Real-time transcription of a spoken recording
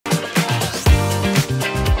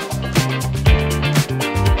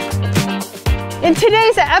In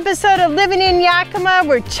today's episode of Living in Yakima,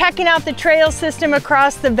 we're checking out the trail system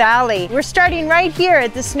across the valley. We're starting right here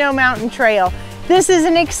at the Snow Mountain Trail. This is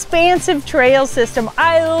an expansive trail system.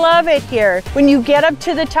 I love it here. When you get up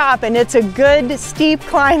to the top and it's a good steep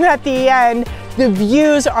climb at the end, the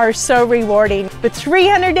views are so rewarding. With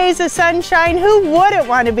 300 days of sunshine, who wouldn't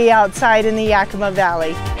want to be outside in the Yakima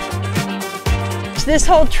Valley? This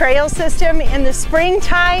whole trail system in the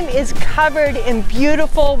springtime is covered in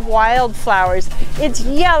beautiful wildflowers. It's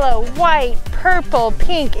yellow, white, purple,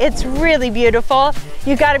 pink. It's really beautiful.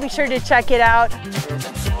 You got to be sure to check it out.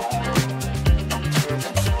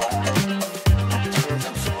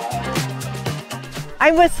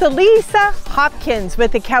 I'm with Celisa Hopkins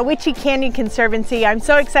with the Cowiche Canyon Conservancy. I'm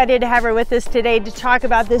so excited to have her with us today to talk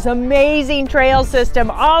about this amazing trail system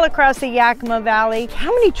all across the Yakima Valley. How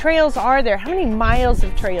many trails are there? How many miles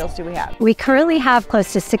of trails do we have? We currently have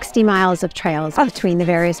close to 60 miles of trails between the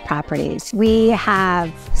various properties. We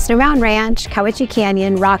have Snow Mountain Ranch, Cowiche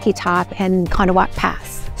Canyon, Rocky Top, and Cowiche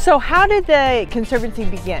Pass. So how did the Conservancy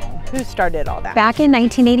begin? Who started all that? Back in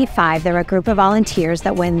 1985, there were a group of volunteers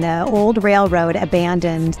that when the old railroad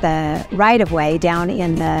abandoned the right-of-way down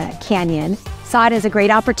in the canyon, saw it as a great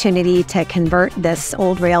opportunity to convert this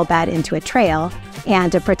old rail bed into a trail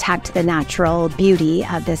and to protect the natural beauty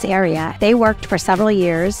of this area. They worked for several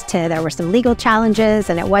years. There were some legal challenges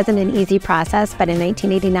and it wasn't an easy process, but in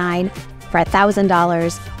 1989, for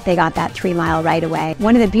 $1,000, they got that 3-mile right-of-way.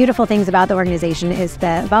 One of the beautiful things about the organization is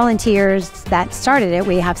the volunteers that started it.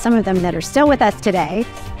 We have some of them that are still with us today,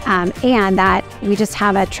 and that we just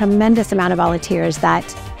have a tremendous amount of volunteers that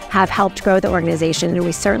have helped grow the organization, and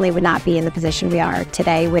we certainly would not be in the position we are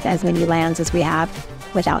today with as many lands as we have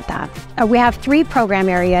without that. We have 3 program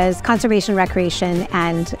areas: conservation, recreation,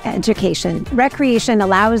 and education. Recreation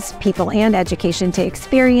allows people and education to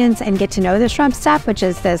experience and get to know the Shrub Steppe, which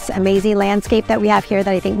is this amazing landscape that we have here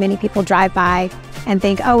that I think many people drive by and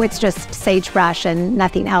think, oh, it's just sagebrush and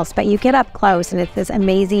nothing else. But you get up close and it's this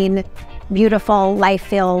amazing, beautiful,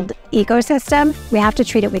 life-filled ecosystem. We have to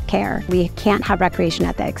treat it with care. We can't have recreation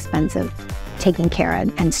at the expense of taking care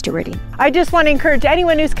and stewarding. I just want to encourage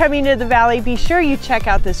anyone who's coming to the valley, be sure you check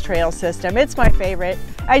out this trail system. It's my favorite.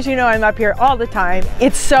 As you know, I'm up here all the time.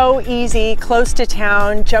 It's so easy, close to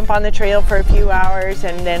town, jump on the trail for a few hours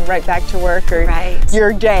and then right back to work or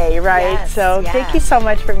your day, right? Yes, so thank you so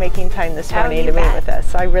much for making time this morning to meet with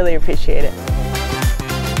us. I really appreciate it.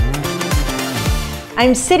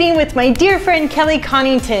 I'm sitting with my dear friend Kelly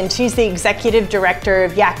Connington. She's the Executive Director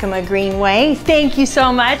of Yakima Greenway. Thank you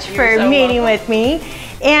so much for meeting with me.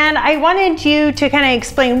 And I wanted you to kind of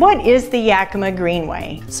explain, what is the Yakima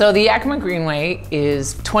Greenway? So the Yakima Greenway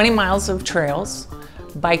is 20 miles of trails,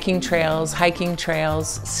 biking trails, hiking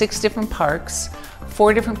trails, 6 different parks,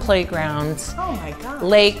 4 different playgrounds, oh my God,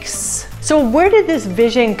 lakes. So where did this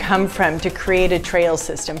vision come from to create a trail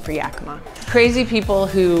system for Yakima? Crazy people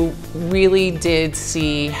who really did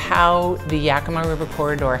see how the Yakima River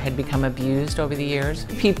corridor had become abused over the years.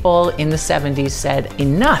 People in the 70s said,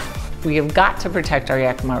 enough. We have got to protect our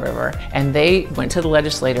Yakima River. And they went to the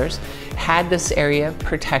legislators, had this area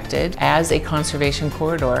protected as a conservation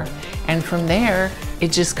corridor. And from there,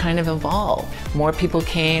 it just kind of evolved. More people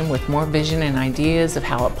came with more vision and ideas of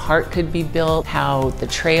how a park could be built, how the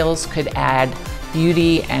trails could add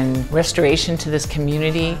beauty and restoration to this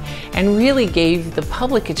community, and really gave the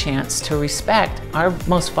public a chance to respect our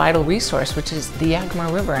most vital resource, which is the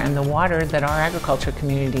Yakima River and the water that our agriculture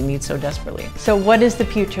community needs so desperately. So what does the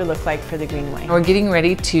future look like for the Greenway? We're getting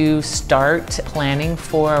ready to start planning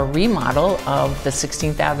for a remodel of the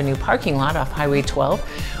 16th Avenue parking lot off Highway 12,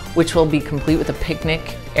 which will be complete with a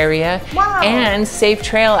picnic area and safe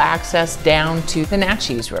trail access down to the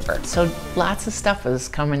Natchez River. So lots of stuff is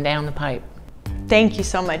coming down the pipe. Thank you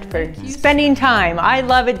so much for spending time. I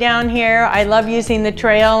love it down here. I love using the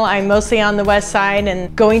trail. I'm mostly on the west side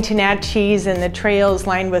and going to Natchez, and the trail is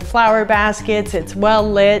lined with flower baskets. It's well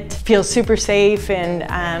lit, feels super safe, and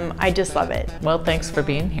I just love it. Well, thanks for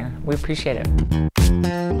being here. We appreciate it.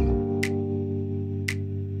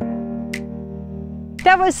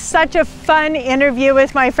 That was such a fun interview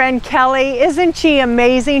with my friend Kelly. Isn't she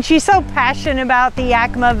amazing? She's so passionate about the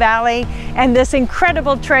Yakima Valley and this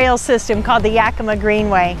incredible trail system called the Yakima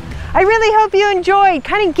Greenway. I really hope you enjoyed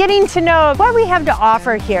kind of getting to know what we have to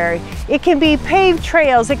offer here. It can be paved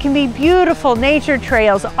trails, it can be beautiful nature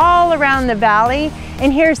trails all around the valley.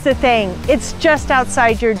 And here's the thing, it's just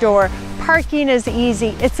outside your door. Parking is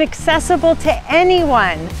easy, it's accessible to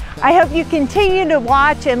anyone. I hope you continue to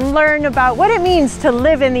watch and learn about what it means to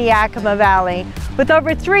live in the Yakima Valley. With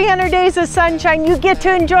over 300 days of sunshine, you get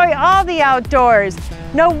to enjoy all the outdoors.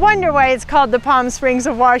 No wonder why it's called the Palm Springs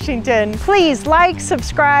of Washington. Please like,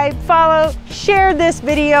 subscribe, follow, share this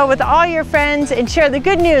video with all your friends, and share the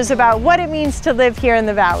good news about what it means to live here in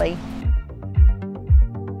the Valley.